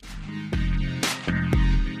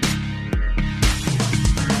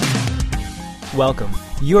Welcome.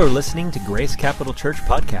 You are listening to Grace Capital Church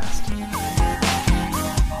Podcast.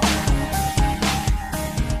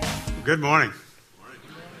 Good morning.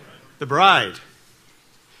 The bride.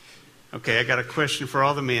 Okay, I got a question for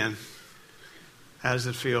all the men. How does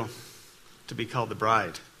it feel to be called the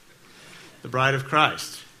bride? The bride of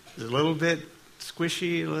Christ. Is it a little bit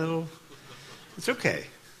squishy, It's okay.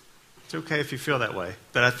 It's okay if you feel that way.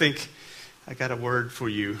 But I think I got a word for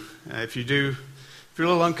you. If you're a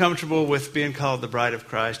little uncomfortable with being called the bride of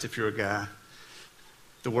Christ, if you're a guy,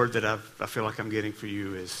 the word that I feel like I'm getting for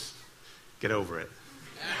you is get over it.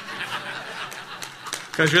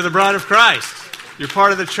 Because you're the bride of Christ. You're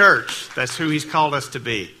part of the church. That's who he's called us to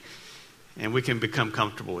be. And we can become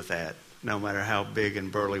comfortable with that, no matter how big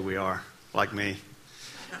and burly we are, like me.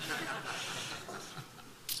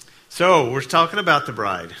 So, we're talking about the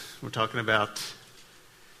bride. We're talking about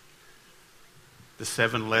the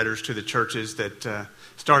 7 letters to the churches that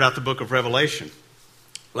start out the book of Revelation.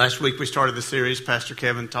 Last week we started the series. Pastor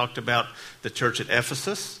Kevin talked about the church at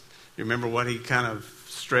Ephesus. You remember what he kind of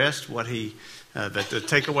stressed, what the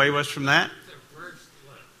takeaway was from that?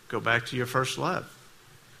 Go back to your first love.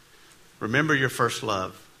 Remember your first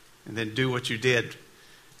love, and then do what you did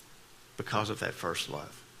because of that first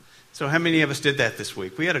love. So how many of us did that this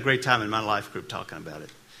week? We had a great time in my life group talking about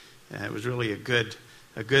it. It was really a good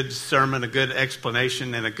sermon, a good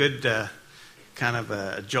explanation, and a good kind of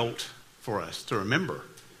a jolt for us to remember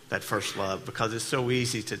that first love, because it's so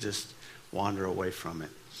easy to just wander away from it.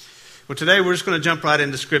 Well, today we're just going to jump right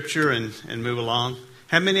into Scripture and move along.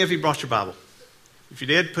 How many of you brought your Bible? If you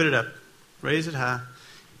did, put it up. Raise it high.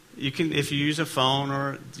 You can, if you use a phone,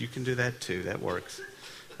 or you can do that too. That works.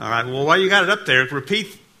 All right. Well, while you got it up there,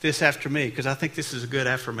 repeat this after me, because I think this is a good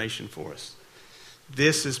affirmation for us.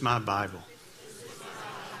 This is my Bible.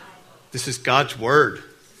 This is God's Word.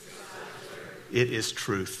 It is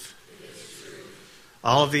truth.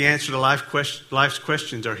 All of the answer to life's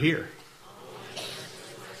questions are here.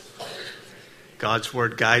 God's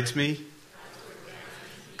Word guides me.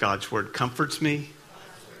 God's Word comforts me.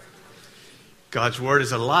 God's Word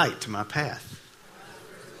is a light to my path.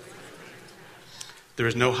 There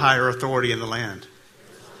is no higher authority in the land.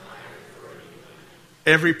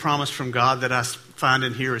 Every promise from God that I find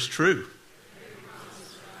in here is true.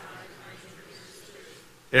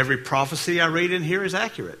 Every prophecy I read in here is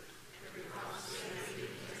accurate.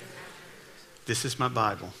 This is my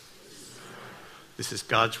Bible. This is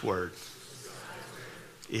God's Word.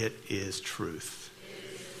 It is truth.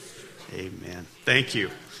 Amen. Thank you.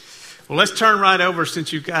 Well, let's turn right over,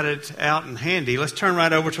 since you've got it out and handy. Let's turn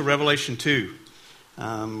right over to Revelation 2. We're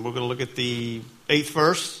going to look at the 8th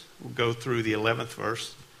verse. We'll go through the 11th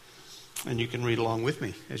verse. And you can read along with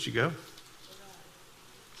me as you go.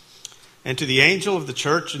 And to the angel of the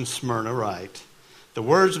church in Smyrna write, the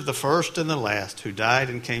words of the first and the last who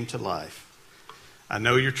died and came to life. I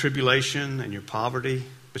know your tribulation and your poverty,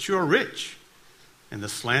 but you are rich, and the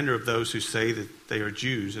slander of those who say that they are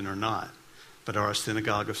Jews and are not, but are a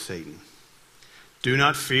synagogue of Satan. Do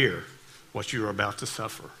not fear what you are about to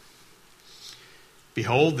suffer.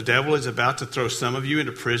 Behold, the devil is about to throw some of you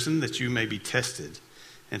into prison that you may be tested,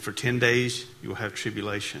 and for 10 days you will have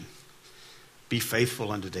tribulation. Be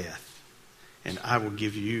faithful unto death, and I will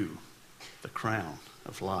give you the crown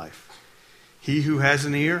of life. He who has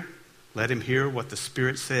an ear, let him hear what the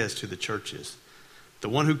Spirit says to the churches. The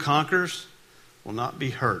one who conquers will not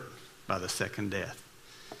be hurt by the second death.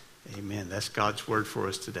 Amen. That's God's word for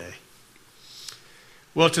us today.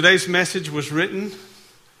 Well, today's message was written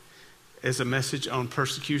as a message on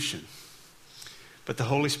persecution. But the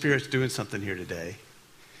Holy Spirit's doing something here today.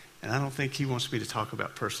 And I don't think he wants me to talk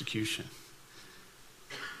about persecution.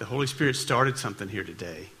 The Holy Spirit started something here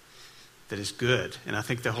today that is good. And I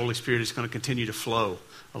think the Holy Spirit is going to continue to flow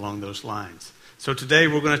along those lines. So today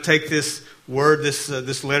we're going to take this word,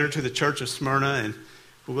 this letter to the church of Smyrna, and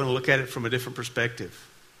we're going to look at it from a different perspective.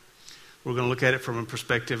 We're going to look at it from a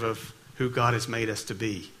perspective of who God has made us to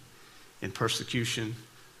be, in persecution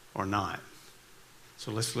or not.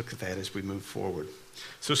 So let's look at that as we move forward.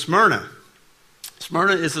 So Smyrna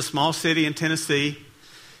is a small city in Tennessee.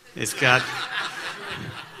 It's got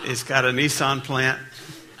a Nissan plant.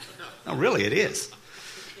 Oh, really, it is.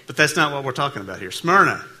 But that's not what we're talking about here.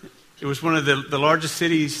 Smyrna, it was one of the largest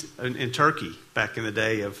cities in Turkey back in the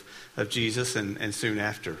day of Jesus and soon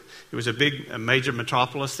after. It was a major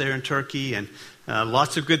metropolis there in Turkey, and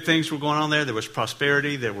lots of good things were going on there. There was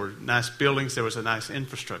prosperity, there were nice buildings, there was a nice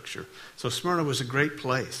infrastructure. So Smyrna was a great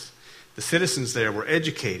place. The citizens there were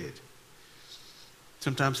educated.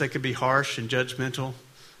 Sometimes they could be harsh and judgmental,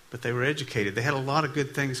 but they were educated. They had a lot of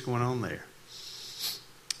good things going on there.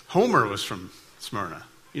 Homer was from Smyrna.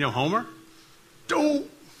 You know Homer? Oh,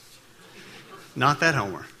 not that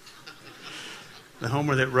Homer. The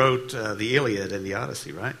Homer that wrote the Iliad and the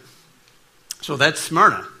Odyssey, right? So that's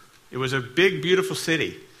Smyrna. It was a big, beautiful city.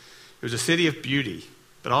 It was a city of beauty,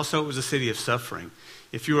 but also it was a city of suffering.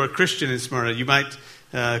 If you were a Christian in Smyrna, you might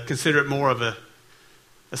consider it more of a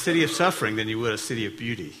city of suffering than you would a city of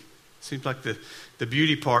beauty. It seems like the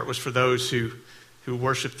beauty part was for those who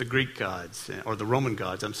worshiped the Greek gods, or the Roman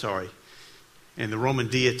gods, and the Roman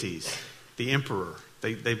deities, the emperor.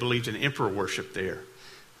 They believed in emperor worship there.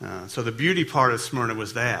 So the beauty part of Smyrna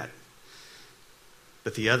was that.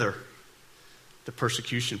 But the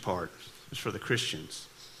persecution part, was for the Christians.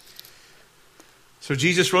 So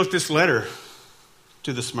Jesus wrote this letter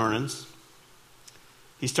to the Smyrnans.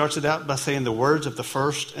 He starts it out by saying the words of the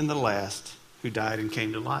first and the last who died and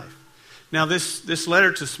came to life. Now this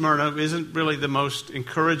letter to Smyrna isn't really the most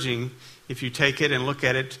encouraging if you take it and look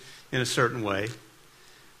at it in a certain way.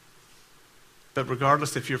 But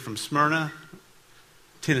regardless if you're from Smyrna,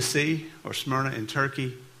 Tennessee, or Smyrna in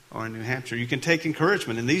Turkey, or in New Hampshire, you can take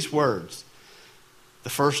encouragement in these words. The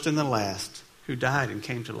first and the last who died and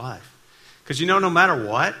came to life. Because no matter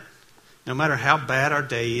what, no matter how bad our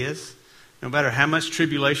day is, no matter how much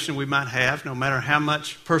tribulation we might have, no matter how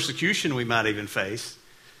much persecution we might even face,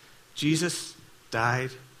 Jesus died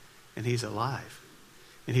and he's alive.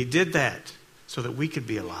 And he did that so that we could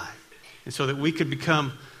be alive. And so that we could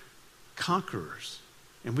become conquerors.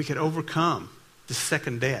 And we could overcome the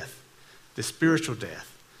second death, the spiritual death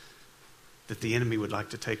that the enemy would like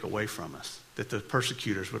to take away from us, that the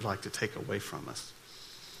persecutors would like to take away from us.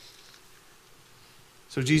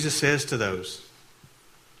 So Jesus says to those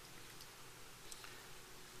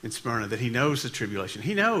in Smyrna that he knows the tribulation.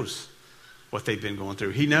 He knows what they've been going through.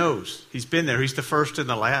 He knows. He's been there. He's the first and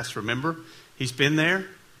the last, remember? He's been there,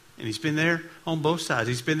 and he's been there on both sides.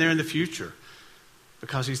 He's been there in the future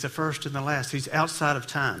because he's the first and the last. He's outside of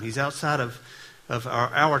time. He's outside of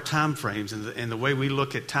our time frames, and the way we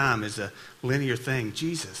look at time is a linear thing.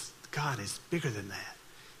 Jesus, God, is bigger than that.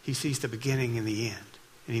 He sees the beginning and the end,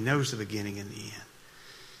 and he knows the beginning and the end.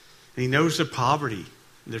 And he knows the poverty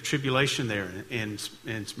and their tribulation there in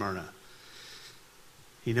Smyrna.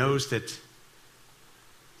 He knows that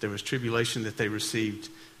there was tribulation that they received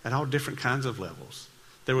at all different kinds of levels.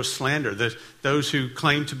 There was slander. Those who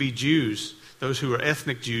claimed to be Jews, those who were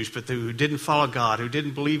ethnic Jews, but who didn't follow God, who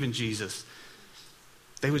didn't believe in Jesus,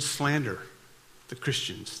 they would slander the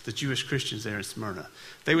Christians, the Jewish Christians there in Smyrna.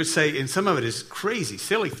 They would say, and some of it is crazy,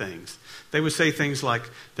 silly things. They would say things like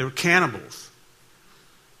they were cannibals.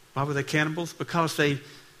 Why were they cannibals? Because they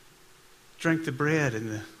drank the bread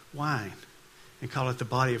and the wine and call it the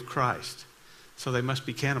body of Christ. So they must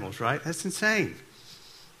be cannibals, right? That's insane.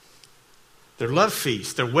 Their love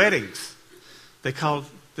feasts, their weddings,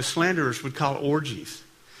 the slanderers would call orgies.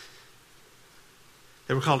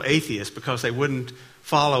 They were called atheists because they wouldn't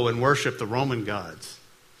follow and worship the Roman gods.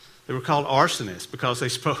 They were called arsonists because they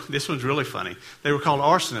spoke, this one's really funny. They were called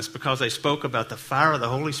arsonists because they spoke about the fire of the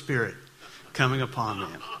Holy Spirit coming upon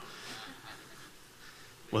them.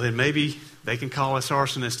 Well, then maybe they can call us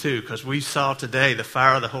arsonists too, because we saw today the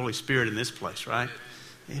fire of the Holy Spirit in this place, right?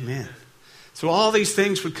 Amen. So all these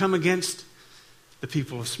things would come against the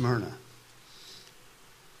people of Smyrna.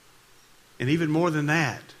 And even more than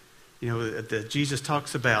that, that Jesus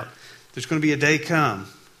talks about, there's going to be a day come.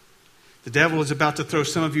 The devil is about to throw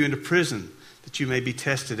some of you into prison that you may be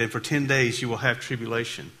tested, and for 10 days you will have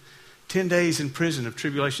tribulation. 10 days in prison of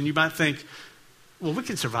tribulation. You might think, well, we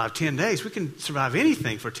can survive 10 days. We can survive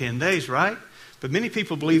anything for 10 days, right? But many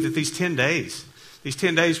people believe that these 10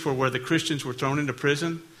 days were where the Christians were thrown into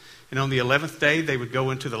prison, and on the 11th day they would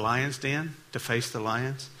go into the lion's den to face the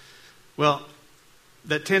lions. Well,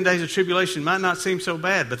 that 10 days of tribulation might not seem so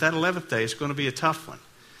bad, but that 11th day is going to be a tough one.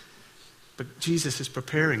 But Jesus is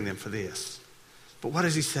preparing them for this. But what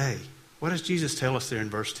does he say? What does Jesus tell us there in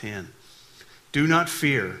verse 10? Do not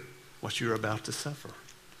fear what you're about to suffer.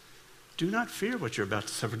 Do not fear what you're about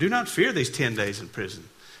to suffer. Do not fear these 10 days in prison.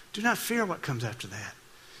 Do not fear what comes after that.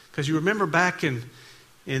 Because you remember back in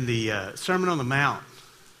the Sermon on the Mount,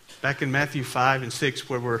 back in Matthew 5 and 6,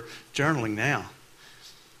 where we're journaling now,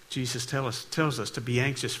 Jesus tells us to be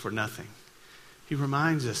anxious for nothing. He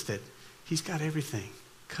reminds us that he's got everything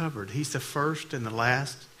covered. He's the first and the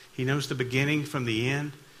last. He knows the beginning from the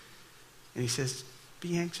end. And he says,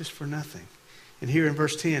 be anxious for nothing. And here in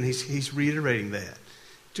verse 10, he's reiterating that.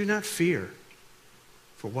 Do not fear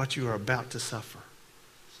for what you are about to suffer.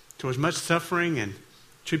 To as much suffering and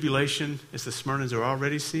tribulation as the Smyrnans are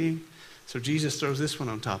already seeing, so Jesus throws this one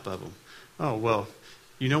on top of them. Oh, well,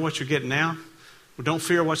 you know what you're getting now? Well, don't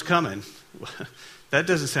fear what's coming. That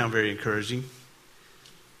doesn't sound very encouraging.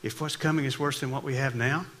 if what's coming is worse than what we have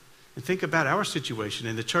now, and think about our situation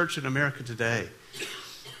in the church in America today.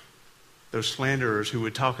 Those slanderers who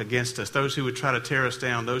would talk against us, those who would try to tear us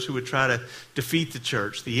down, those who would try to defeat the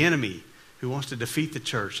church, the enemy who wants to defeat the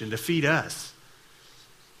church and defeat us.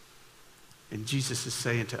 And Jesus is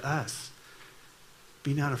saying to us,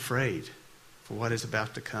 be not afraid for what is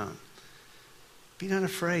about to come. Be not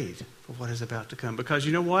afraid for what is about to come. Because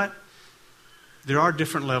you know what? There are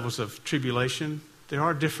different levels of tribulation. There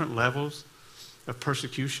are different levels of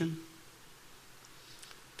persecution.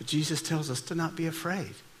 But Jesus tells us to not be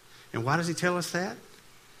afraid. And why does he tell us that?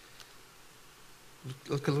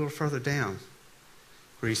 Look a little further down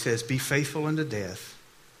where he says, be faithful unto death,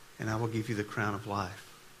 and I will give you the crown of life.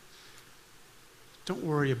 Don't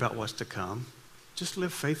worry about what's to come. Just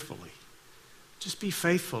live faithfully. Just be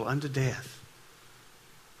faithful unto death.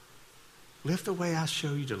 Live the way I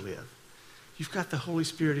show you to live. You've got the Holy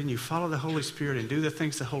Spirit in you. Follow the Holy Spirit and do the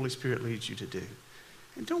things the Holy Spirit leads you to do.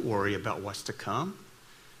 And don't worry about what's to come.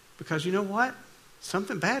 Because you know what?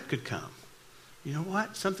 Something bad could come. You know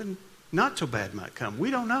what? Something not so bad might come.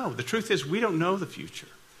 We don't know. The truth is, we don't know the future.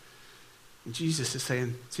 And Jesus is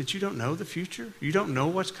saying, since you don't know the future, you don't know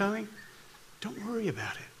what's coming, don't worry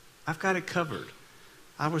about it. I've got it covered.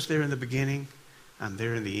 I was there in the beginning, I'm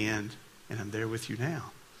there in the end, and I'm there with you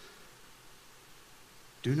now.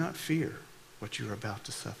 Do not fear what you are about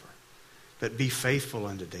to suffer, but be faithful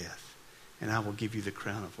unto death, and I will give you the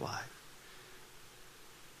crown of life.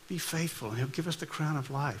 Be faithful, and he'll give us the crown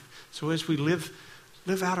of life. So as we live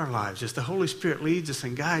out our lives, as the Holy Spirit leads us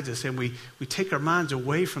and guides us, and we take our minds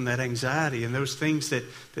away from that anxiety and those things that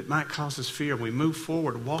might cause us fear, and we move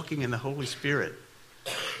forward walking in the Holy Spirit,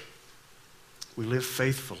 we live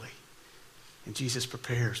faithfully. And Jesus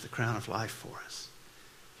prepares the crown of life for us.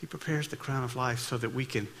 He prepares the crown of life so that we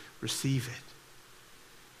can receive it.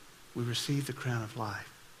 We receive the crown of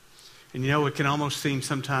life. And you know, it can almost seem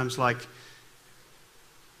sometimes like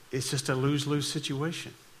it's just a lose-lose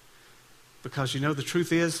situation. Because you know, the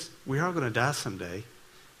truth is, we are going to die someday.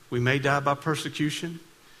 We may die by persecution.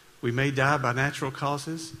 We may die by natural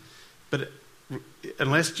causes. But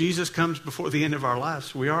unless Jesus comes before the end of our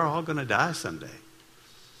lives, we are all going to die someday.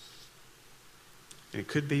 And it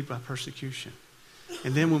could be by persecution.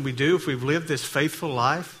 And then when we do, if we've lived this faithful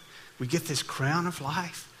life, we get this crown of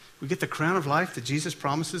life. We get the crown of life that Jesus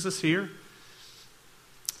promises us here.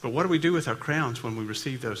 But what do we do with our crowns when we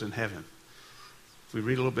receive those in heaven? If we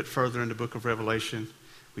read a little bit further in the book of Revelation,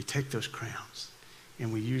 we take those crowns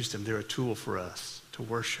and we use them. They're a tool for us to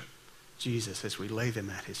worship Jesus as we lay them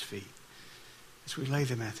at his feet. As we lay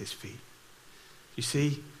them at his feet. You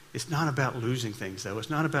see, it's not about losing things, though. It's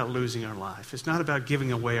not about losing our life. It's not about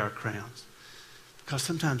giving away our crowns. Because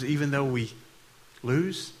sometimes even though we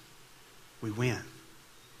lose, we win.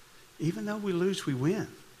 Even though we lose, we win.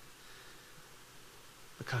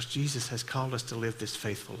 Because Jesus has called us to live this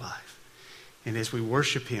faithful life. And as we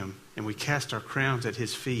worship him and we cast our crowns at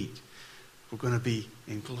his feet, we're going to be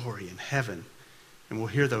in glory in heaven. And we'll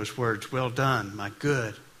hear those words, well done, my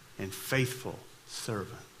good and faithful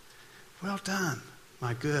servant. Well done,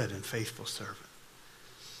 my good and faithful servant.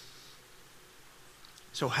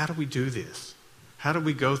 So how do we do this? How do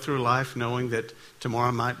we go through life knowing that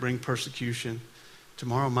tomorrow might bring persecution,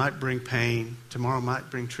 tomorrow might bring pain, tomorrow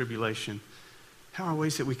might bring tribulation? How are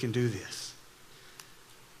ways that we can do this?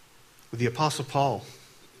 Well, the Apostle Paul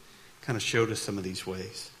kind of showed us some of these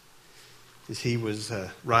ways. As he was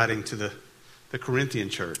writing to the Corinthian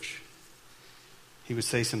church, he would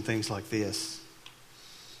say some things like this.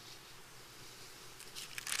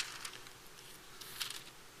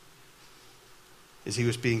 As he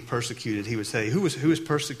was being persecuted, he would say, who is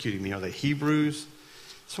persecuting me? Are they Hebrews?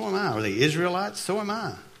 So am I. Are they Israelites? So am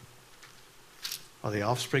I. Are they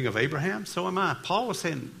offspring of Abraham? So am I. Paul was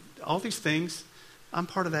saying, all these things, I'm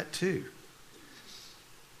part of that too.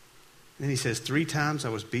 And then he says, 3 times I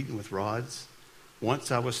was beaten with rods.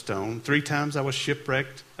 Once I was stoned. 3 times I was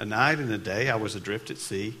shipwrecked. A night and a day I was adrift at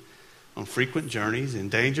sea, on frequent journeys, in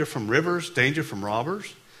danger from rivers, danger from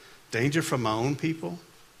robbers, danger from my own people,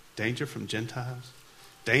 danger from Gentiles,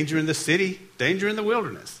 danger in the city, danger in the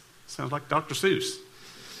wilderness. Sounds like Dr. Seuss.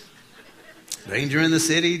 Danger in the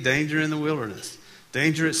city, danger in the wilderness,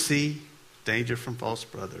 danger at sea, danger from false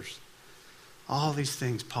brothers. All these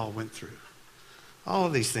things Paul went through. All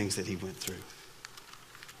of these things that he went through.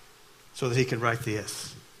 So that he could write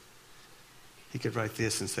this. He could write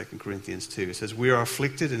this in 2 Corinthians 2. It says, we are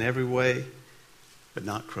afflicted in every way, but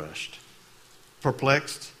not crushed.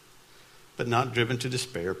 Perplexed, but not driven to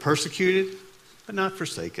despair. Persecuted, but not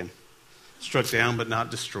forsaken. Struck down, but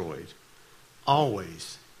not destroyed.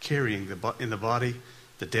 Always carrying in the body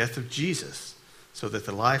the death of Jesus, so that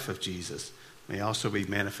the life of Jesus may also be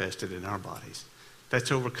manifested in our bodies.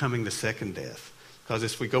 That's overcoming the second death. Because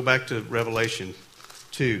if we go back to Revelation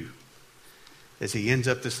 2, as he ends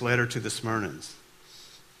up this letter to the Smyrnans,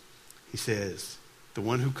 he says, the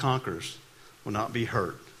one who conquers will not be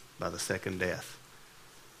hurt by the second death.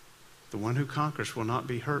 The one who conquers will not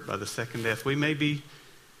be hurt by the second death. We may be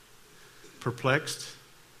perplexed.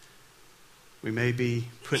 We may be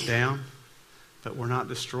put down, but we're not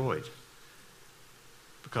destroyed.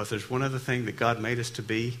 Because there's one other thing that God made us to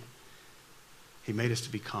be. He made us to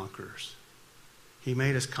be conquerors. He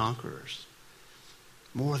made us conquerors.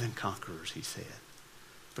 More than conquerors, he said.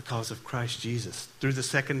 Because of Christ Jesus. Through the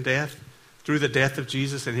second death, through the death of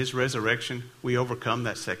Jesus and his resurrection, we overcome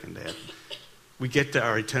that second death. We get to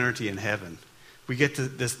our eternity in heaven. We get to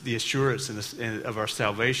the assurance of our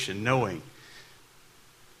salvation, knowing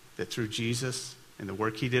that through Jesus and the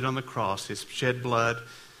work he did on the cross, his shed blood,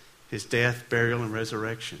 his death, burial, and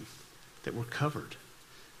resurrection, that we're covered.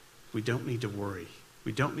 We don't need to worry.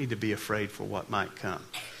 We don't need to be afraid for what might come.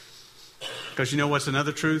 Because you know what's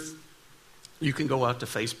another truth? You can go out to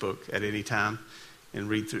Facebook at any time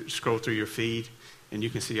and scroll through your feed, and you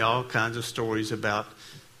can see all kinds of stories about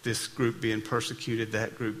this group being persecuted,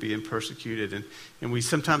 that group being persecuted. And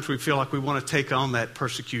sometimes we feel like we want to take on that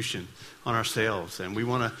persecution on ourselves, and we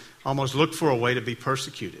want to almost look for a way to be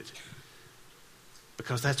persecuted.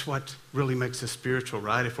 Because that's what really makes us spiritual,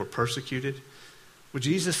 right? If we're persecuted. Well,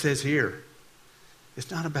 Jesus says here, it's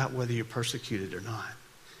not about whether you're persecuted or not.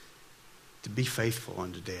 To be faithful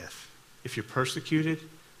unto death. If you're persecuted,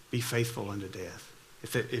 be faithful unto death.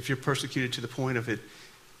 If you're persecuted to the point of it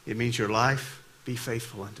means your life, be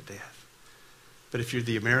faithful unto death. But if you're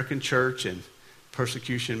the American church and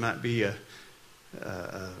persecution might be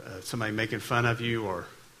somebody making fun of you or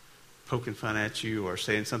poking fun at you or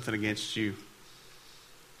saying something against you,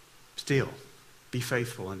 still, be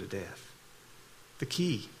faithful unto death. The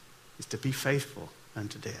key is to be faithful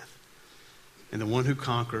unto death. And the one who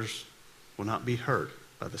conquers will not be hurt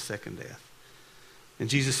by the second death. And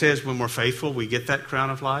Jesus says when we're faithful, we get that crown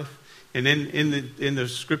of life. And then in the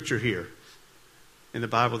scripture here, in the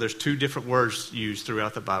Bible, there's two different words used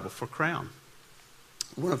throughout the Bible for crown.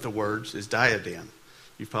 One of the words is diadem.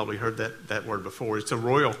 You've probably heard that word before. It's a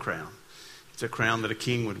royal crown. It's a crown that a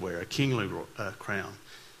king would wear, a kingly crown.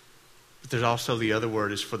 But there's also the other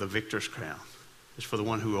word is for the victor's crown. It's for the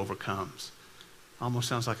one who overcomes. Almost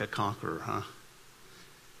sounds like a conqueror, huh?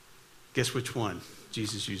 Guess which one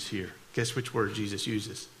Jesus used here? Guess which word Jesus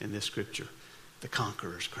uses in this scripture? The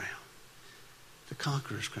conqueror's crown. The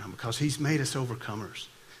conqueror's crown, because he's made us overcomers.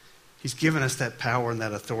 He's given us that power and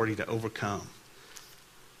that authority to overcome.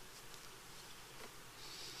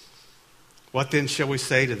 What then shall we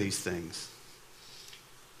say to these things?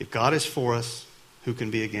 If God is for us, who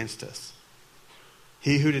can be against us?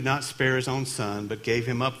 He who did not spare his own son, but gave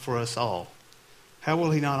him up for us all, how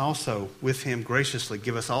will he not also with him graciously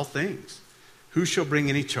give us all things? Who shall bring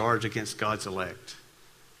any charge against God's elect?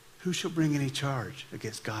 Who shall bring any charge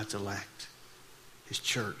against God's elect? His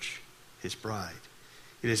church, his bride.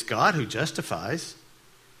 It is God who justifies.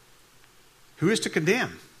 Who is to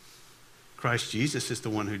condemn? Christ Jesus is the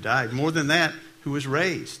one who died. More than that, who was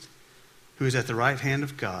raised, who is at the right hand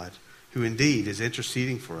of God, who indeed is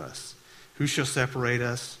interceding for us. Who shall separate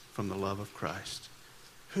us from the love of Christ?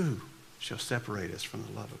 Who shall separate us from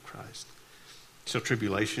the love of Christ? Shall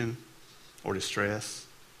tribulation or distress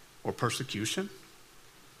or persecution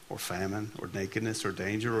or famine or nakedness or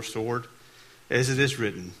danger or sword? As it is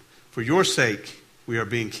written, for your sake we are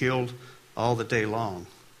being killed all the day long.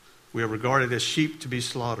 We are regarded as sheep to be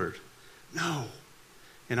slaughtered. No.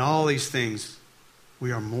 In all these things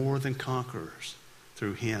we are more than conquerors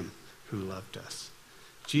through him who loved us.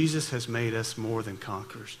 Jesus has made us more than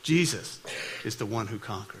conquerors. Jesus is the one who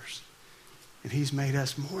conquers. And he's made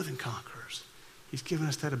us more than conquerors. He's given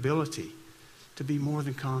us that ability to be more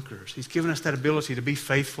than conquerors. He's given us that ability to be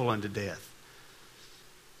faithful unto death,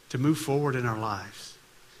 to move forward in our lives,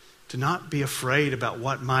 to not be afraid about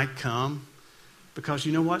what might come, because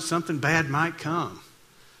you know what? Something bad might come.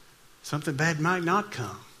 Something bad might not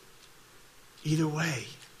come. Either way,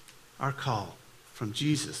 our call from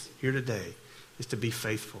Jesus here today is to be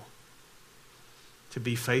faithful. To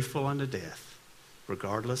be faithful unto death,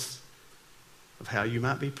 regardless of how you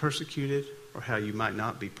might be persecuted or how you might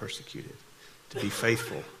not be persecuted. To be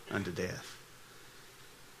faithful unto death.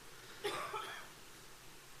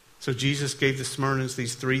 So Jesus gave the Smyrnans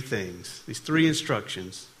these three things, these three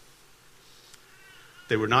instructions.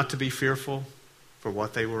 They were not to be fearful for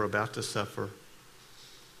what they were about to suffer.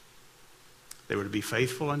 They were to be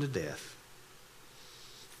faithful unto death.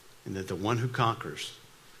 And that the one who conquers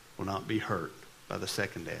will not be hurt by the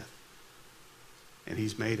second death. And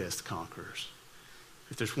he's made us conquerors.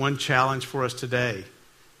 If there's one challenge for us today,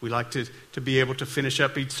 we like to be able to finish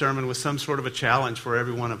up each sermon with some sort of a challenge for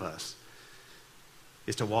every one of us,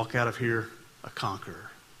 is to walk out of here a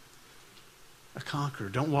conqueror. A conqueror.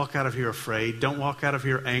 Don't walk out of here afraid. Don't walk out of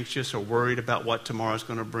here anxious or worried about what tomorrow's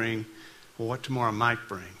going to bring or what tomorrow might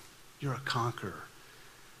bring. You're a conqueror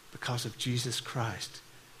because of Jesus Christ,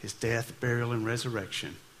 his death, burial, and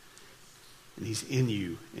resurrection. And he's in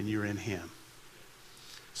you and you're in him.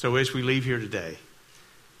 So as we leave here today,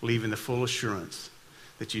 leave in the full assurance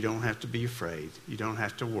that you don't have to be afraid. You don't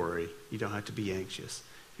have to worry. You don't have to be anxious.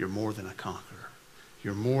 You're more than a conqueror.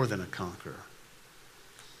 You're more than a conqueror.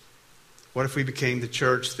 What if we became the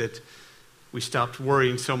church that we stopped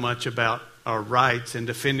worrying so much about our rights and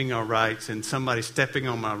defending our rights and somebody stepping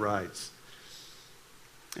on my rights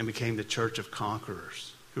and became the church of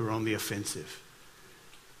conquerors who are on the offensive,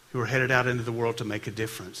 who are headed out into the world to make a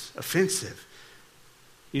difference? Offensive.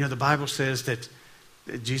 You know, the Bible says that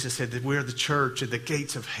Jesus said that we're the church and the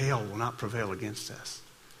gates of hell will not prevail against us.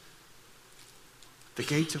 The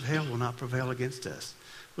gates of hell will not prevail against us.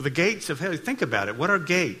 Well, the gates of hell, think about it. What are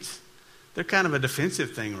gates? They're kind of a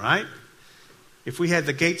defensive thing, right? If we had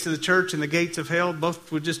the gates of the church and the gates of hell, both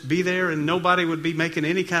would just be there and nobody would be making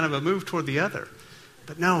any kind of a move toward the other.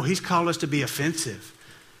 But no, he's called us to be offensive,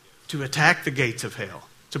 to attack the gates of hell,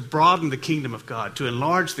 to broaden the kingdom of God, to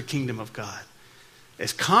enlarge the kingdom of God.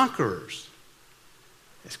 As conquerors.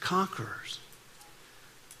 As conquerors.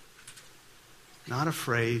 Not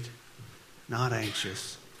afraid, not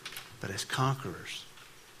anxious, but as conquerors.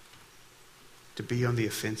 To be on the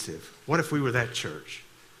offensive. What if we were that church?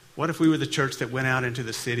 What if we were the church that went out into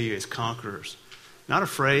the city as conquerors? Not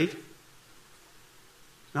afraid,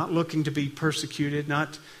 not looking to be persecuted,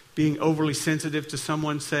 not being overly sensitive to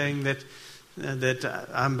someone saying that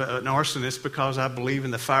I'm an arsonist because I believe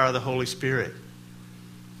in the fire of the Holy Spirit.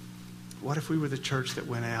 What if we were the church that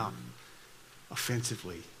went out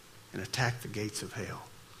offensively and attacked the gates of hell,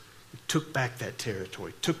 and took back that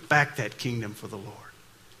territory, took back that kingdom for the Lord?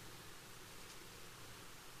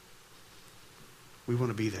 We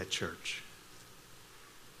want to be that church.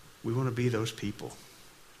 We want to be those people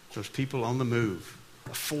on the move,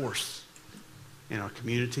 a force in our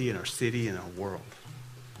community, in our city, in our world.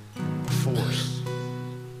 A force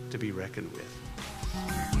to be reckoned with.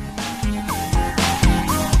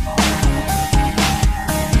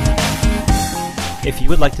 If you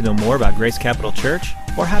would like to know more about Grace Capital Church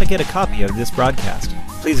or how to get a copy of this broadcast,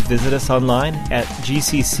 please visit us online at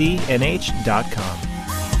gccnh.com.